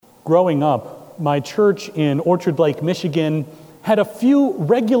Growing up, my church in Orchard Lake, Michigan, had a few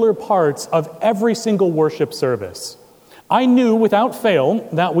regular parts of every single worship service. I knew without fail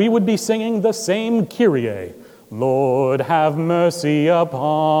that we would be singing the same Kyrie, Lord, have mercy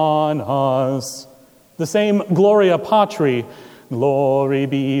upon us. The same Gloria Patri, glory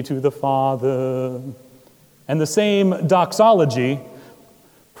be to the Father. And the same doxology,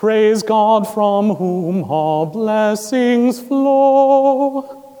 praise God from whom all blessings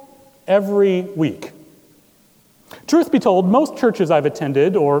flow, every week. Truth be told, most churches I've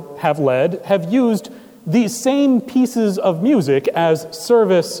attended or have led have used these same pieces of music as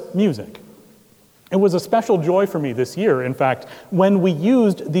service music. It was a special joy for me this year, in fact, when we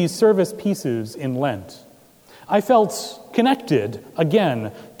used these service pieces in Lent. I felt connected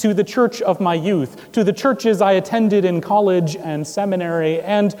again to the church of my youth, to the churches I attended in college and seminary,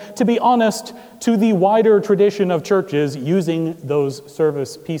 and, to be honest, to the wider tradition of churches using those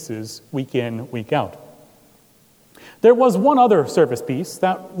service pieces week in, week out. There was one other service piece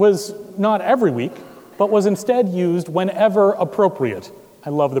that was not every week, but was instead used whenever appropriate.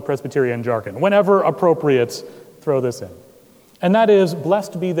 I love the Presbyterian jargon. Whenever appropriate, throw this in. And that is,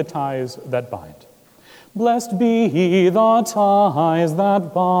 blessed be the ties that bind. Blessed be the ties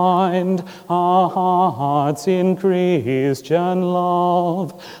that bind our hearts in Christian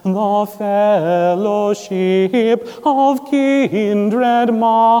love, the fellowship of kindred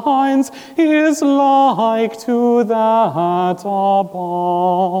minds is like to that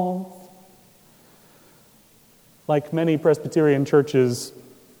above. Like many Presbyterian churches,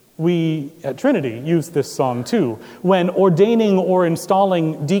 we at Trinity use this song too, when ordaining or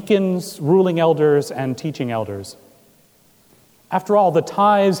installing deacons, ruling elders, and teaching elders. After all, the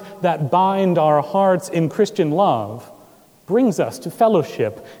ties that bind our hearts in Christian love brings us to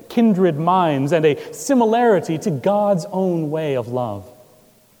fellowship, kindred minds, and a similarity to God's own way of love.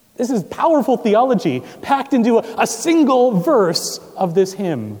 This is powerful theology packed into a single verse of this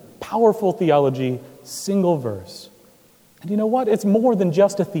hymn. Powerful theology, single verse. And you know what? It's more than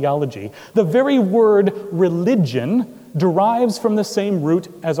just a theology. The very word religion derives from the same root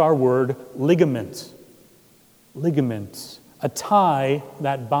as our word ligament. Ligament, a tie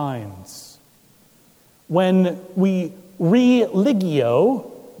that binds. When we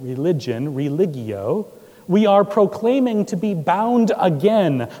religio, we are proclaiming to be bound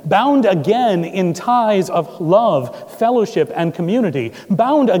again in ties of love, fellowship, and community,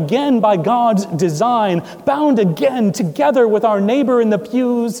 bound again by God's design, bound again together with our neighbor in the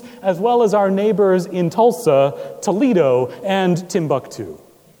pews, as well as our neighbors in Tulsa, Toledo, and Timbuktu.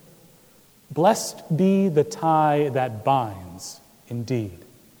 Blessed be the tie that binds, indeed.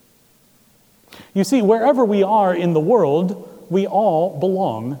 You see, wherever we are in the world, we all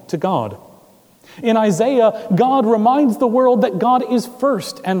belong to God. In Isaiah, God reminds the world that God is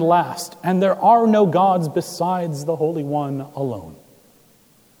first and last, and there are no gods besides the Holy One alone.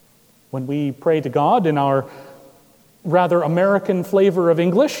 When we pray to God in our rather American flavor of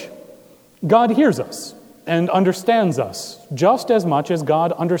English, God hears us and understands us just as much as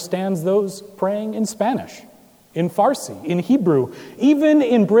God understands those praying in Spanish, in Farsi, in Hebrew, even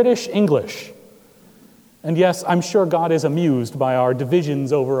in British English. And yes, I'm sure God is amused by our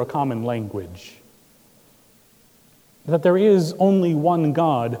divisions over a common language. That there is only one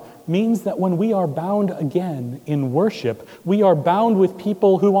God means that when we are bound again in worship, we are bound with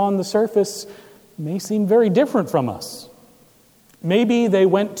people who on the surface may seem very different from us. Maybe they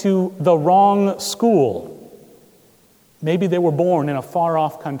went to the wrong school. Maybe they were born in a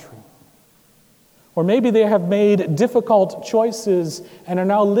far-off country. Or maybe they have made difficult choices and are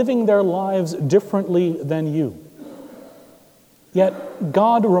now living their lives differently than you. Yet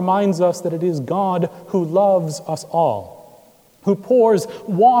God reminds us that it is God who loves us all, who pours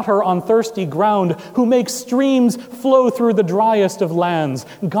water on thirsty ground, who makes streams flow through the driest of lands.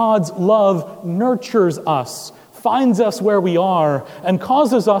 God's love nurtures us, finds us where we are, and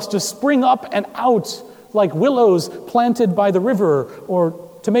causes us to spring up and out like willows planted by the river or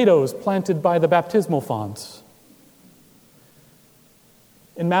tomatoes planted by the baptismal font.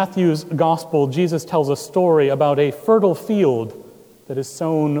 In Matthew's gospel, Jesus tells a story about a fertile field that is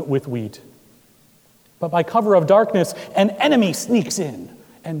sown with wheat. But by cover of darkness, an enemy sneaks in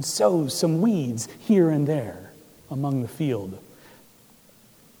and sows some weeds here and there among the field.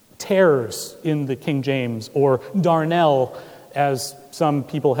 Tares in the King James, or darnel, as some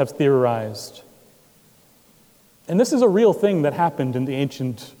people have theorized. And this is a real thing that happened in the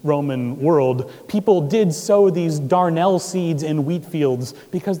ancient Roman world. People did sow these darnel seeds in wheat fields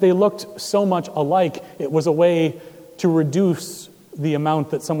because they looked so much alike. It was a way to reduce the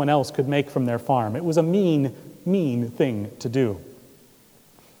amount that someone else could make from their farm. It was a mean thing to do.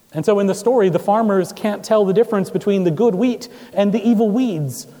 And so in the story, the farmers can't tell the difference between the good wheat and the evil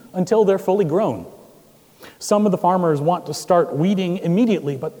weeds until they're fully grown. Some of the farmers want to start weeding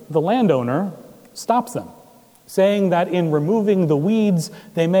immediately, but the landowner stops them, saying that in removing the weeds,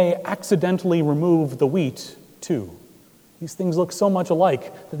 they may accidentally remove the wheat too. These things look so much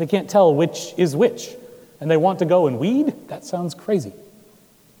alike that they can't tell which is which, and they want to go and weed? That sounds crazy.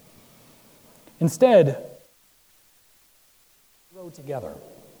 Instead, grow together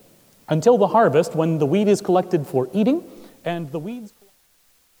until the harvest, when the wheat is collected for eating and the weeds.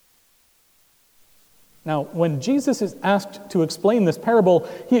 Now, when Jesus is asked to explain this parable,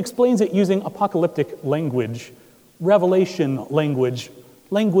 he explains it using apocalyptic language, revelation language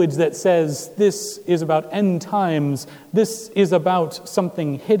that says this is about end times, this is about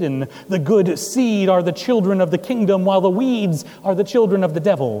something hidden. The good seed are the children of the kingdom, while the weeds are the children of the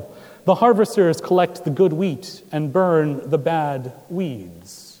devil. The harvesters collect the good wheat and burn the bad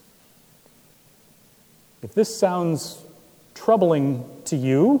weeds. If this sounds troubling to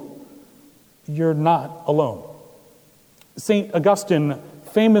you, you're not alone. St. Augustine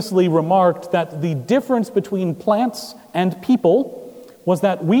famously remarked that the difference between plants and people was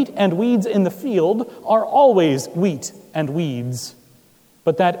that wheat and weeds in the field are always wheat and weeds,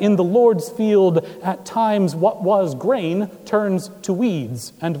 but that in the Lord's field, at times what was grain turns to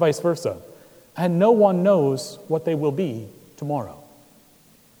weeds and vice versa, and no one knows what they will be tomorrow.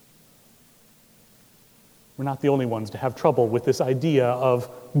 We're not the only ones to have trouble with this idea of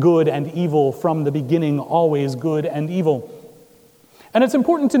good and evil from the beginning, always good and evil. And it's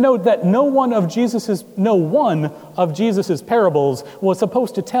important to note that no one of Jesus's parables was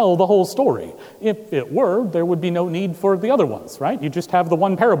supposed to tell the whole story. If it were, there would be no need for the other ones, right? You just have the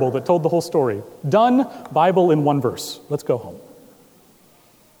one parable that told the whole story. Done, Bible in one verse. Let's go home.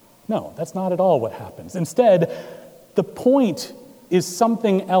 No, that's not at all what happens. Instead, the point is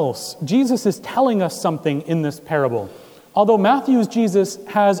something else. Jesus is telling us something in this parable. Although Matthew's Jesus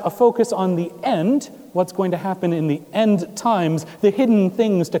has a focus on the end, what's going to happen in the end times, the hidden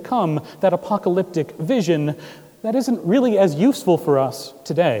things to come, that apocalyptic vision, that isn't really as useful for us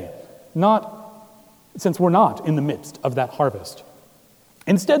today, since we're not in the midst of that harvest.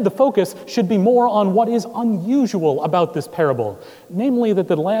 Instead, the focus should be more on what is unusual about this parable, namely that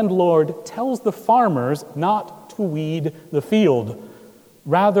the landlord tells the farmers not to weed the field.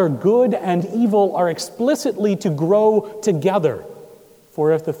 Rather, good and evil are explicitly to grow together.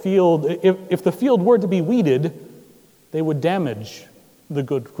 For if the field were to be weeded, they would damage the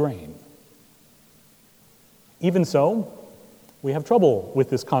good grain. Even so, we have trouble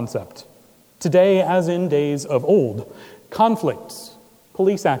with this concept. Today, as in days of old, conflicts,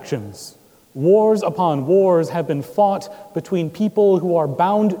 police actions, wars upon wars have been fought between people who are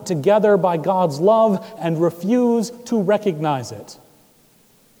bound together by God's love and refuse to recognize it.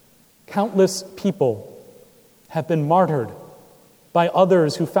 Countless people have been martyred by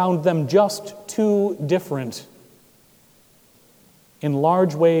others who found them just too different. In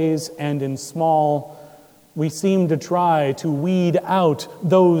large ways and in small, we seem to try to weed out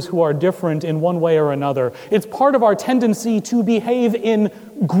those who are different in one way or another. It's part of our tendency to behave in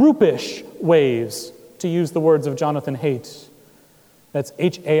groupish ways, to use the words of Jonathan Haidt. That's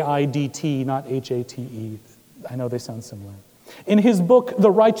H-A-I-D-T, not H-A-T-E. I know they sound similar. In his book, The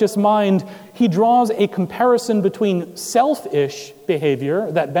Righteous Mind, he draws a comparison between selfish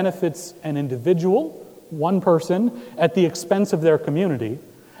behavior that benefits an individual, one person, at the expense of their community,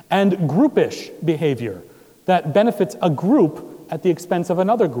 and groupish behavior that benefits a group at the expense of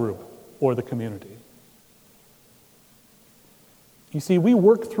another group or the community. You see, we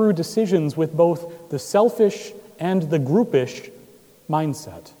work through decisions with both the selfish and the groupish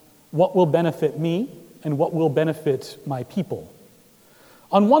mindset. What will benefit me and what will benefit my people?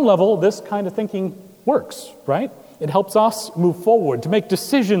 On one level, this kind of thinking works, right? It helps us move forward, to make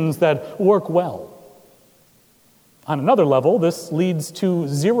decisions that work well. On another level, this leads to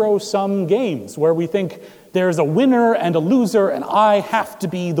zero-sum games, where we think there's a winner and a loser, and I have to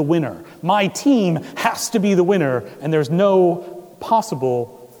be the winner. My team has to be the winner, and there's no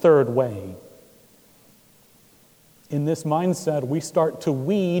possible third way. In this mindset, we start to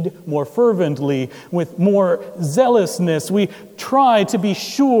weed more fervently, with more zealousness. We try to be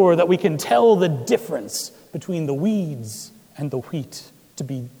sure that we can tell the difference between the weeds and the wheat to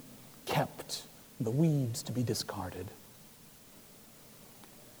be kept, the weeds to be discarded.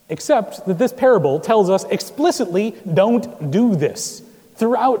 Except that this parable tells us explicitly, don't do this.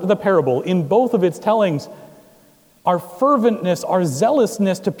 Throughout the parable, in both of its tellings, our ferventness, our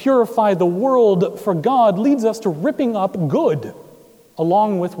zealousness to purify the world for God leads us to ripping up good.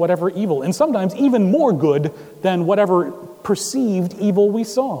 along with whatever evil, and sometimes even more good than whatever perceived evil we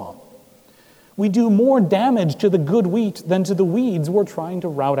saw. We do more damage to the good wheat than to the weeds we're trying to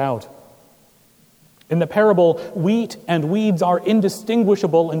rout out. In the parable, wheat and weeds are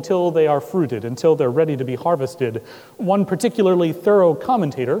indistinguishable until they are fruited, until they're ready to be harvested. One particularly thorough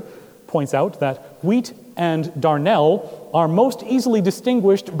commentator points out that wheat and darnel are most easily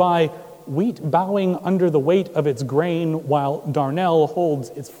distinguished by wheat bowing under the weight of its grain while darnel holds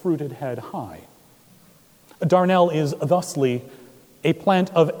its fruited head high. Darnel is thusly a plant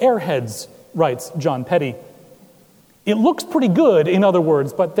of airheads, writes John Petty. It looks pretty good, in other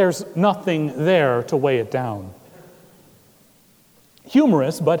words, but there's nothing there to weigh it down.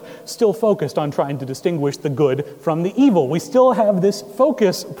 Humorous, but still focused on trying to distinguish the good from the evil. We still have this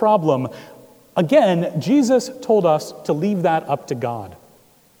focus problem. Again, Jesus told us to leave that up to God.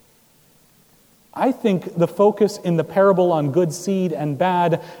 I think the focus in the parable on good seed and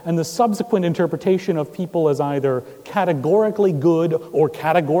bad and the subsequent interpretation of people as either categorically good or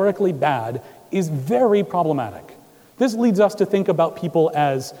categorically bad is very problematic. This leads us to think about people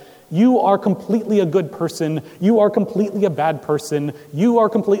as, you are completely a good person, you are completely a bad person, you are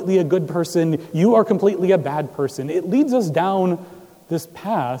completely a good person, you are completely a bad person. It leads us down this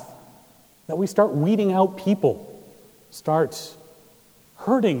path that we start weeding out people, start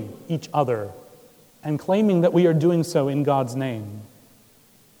hurting each other, and claiming that we are doing so in God's name.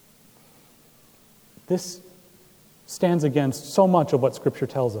 This stands against so much of what Scripture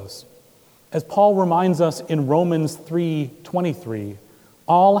tells us. As Paul reminds us in Romans 3:23,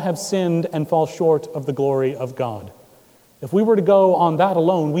 all have sinned and fall short of the glory of God. If we were to go on that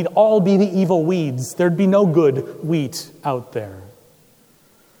alone, we'd all be the evil weeds. There'd be no good wheat out there.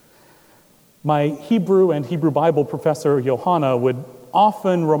 My Hebrew and Hebrew Bible professor, Johanna, would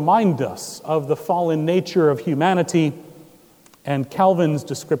often remind us of the fallen nature of humanity and Calvin's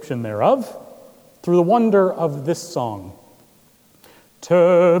description thereof through the wonder of this song.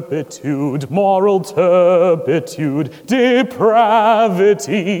 Turpitude, moral turpitude,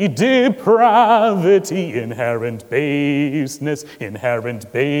 depravity, depravity, inherent baseness,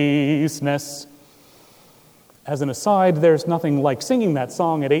 inherent baseness. As an aside, there's nothing like singing that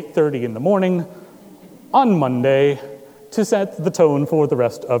song at 8:30 in the morning on Monday to set the tone for the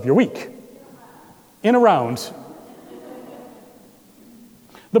rest of your week. In a round.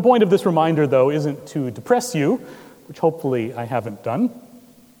 The point of this reminder, though, isn't to depress you, which hopefully I haven't done,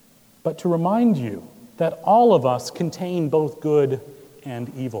 but to remind you that all of us contain both good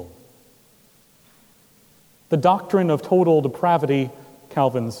and evil. The doctrine of total depravity,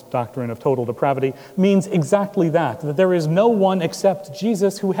 Calvin's doctrine of total depravity, means exactly that there is no one except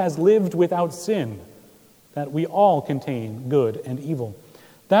Jesus who has lived without sin, that we all contain good and evil.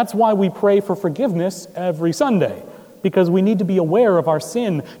 That's why we pray for forgiveness every Sunday, because we need to be aware of our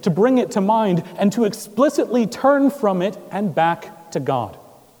sin, to bring it to mind, and to explicitly turn from it and back to God.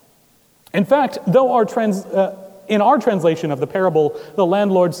 In fact, though in our translation of the parable, the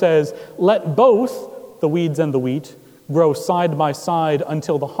landlord says, "Let both, the weeds and the wheat, grow side by side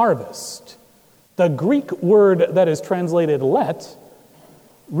until the harvest," the Greek word that is translated "let"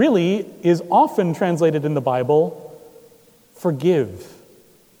 really is often translated in the Bible, "forgive."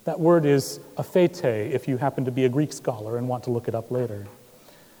 That word is aphaete, if you happen to be a Greek scholar and want to look it up later.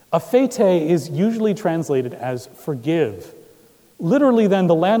 Aphaete is usually translated as "forgive." Literally, then,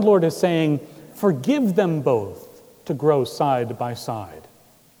 the landlord is saying, forgive them both to grow side by side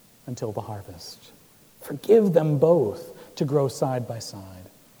until the harvest. Forgive them both to grow side by side.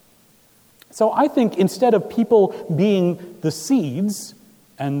 So I think instead of people being the seeds,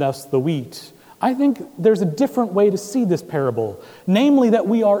 and thus the wheat, I think there's a different way to see this parable, namely that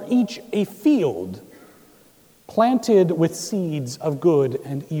we are each a field planted with seeds of good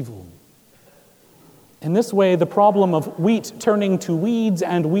and evil. In this way, the problem of wheat turning to weeds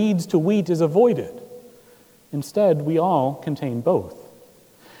and weeds to wheat is avoided. Instead, we all contain both.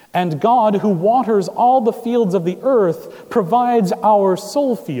 And God, who waters all the fields of the earth, provides our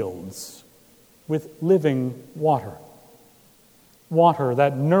soul fields with living water. Water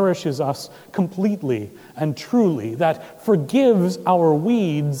that nourishes us completely and truly, that forgives our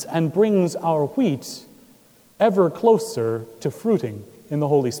weeds and brings our wheat ever closer to fruiting in the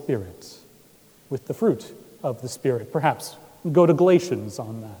Holy Spirit, with the fruit of the Spirit. Perhaps go to Galatians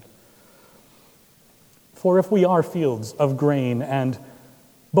on that. For if we are fields of grain and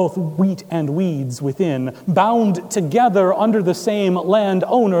both wheat and weeds within, bound together under the same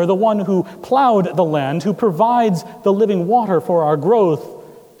landowner, the one who plowed the land, who provides the living water for our growth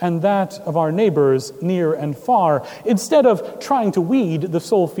and that of our neighbors near and far, instead of trying to weed the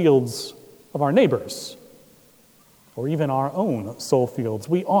soul fields of our neighbors, or even our own Soulfields,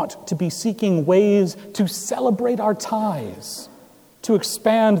 we ought to be seeking ways to celebrate our ties, to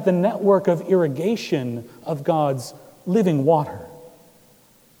expand the network of irrigation of God's living water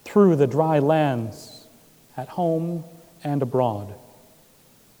through the dry lands at home and abroad.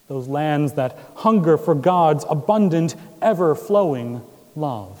 Those lands that hunger for God's abundant, ever-flowing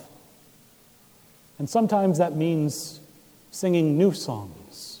love. And sometimes that means singing new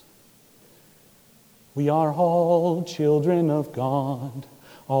songs. We are all children of God,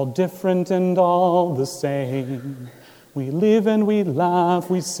 all different and all the same. We live and we laugh,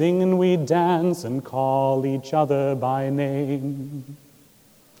 we sing and we dance and call each other by name.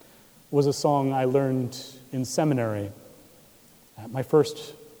 It was a song I learned in seminary at my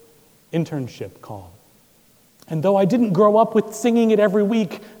first internship call. And though I didn't grow up with singing it every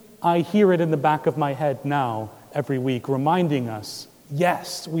week, I hear it in the back of my head now every week, reminding us,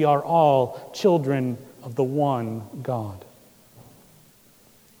 yes, we are all children of the one God.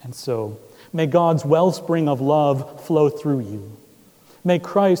 And so, may God's wellspring of love flow through you. May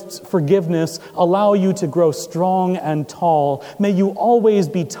Christ's forgiveness allow you to grow strong and tall. May you always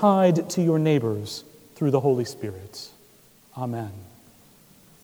be tied to your neighbors through the Holy Spirit. Amen.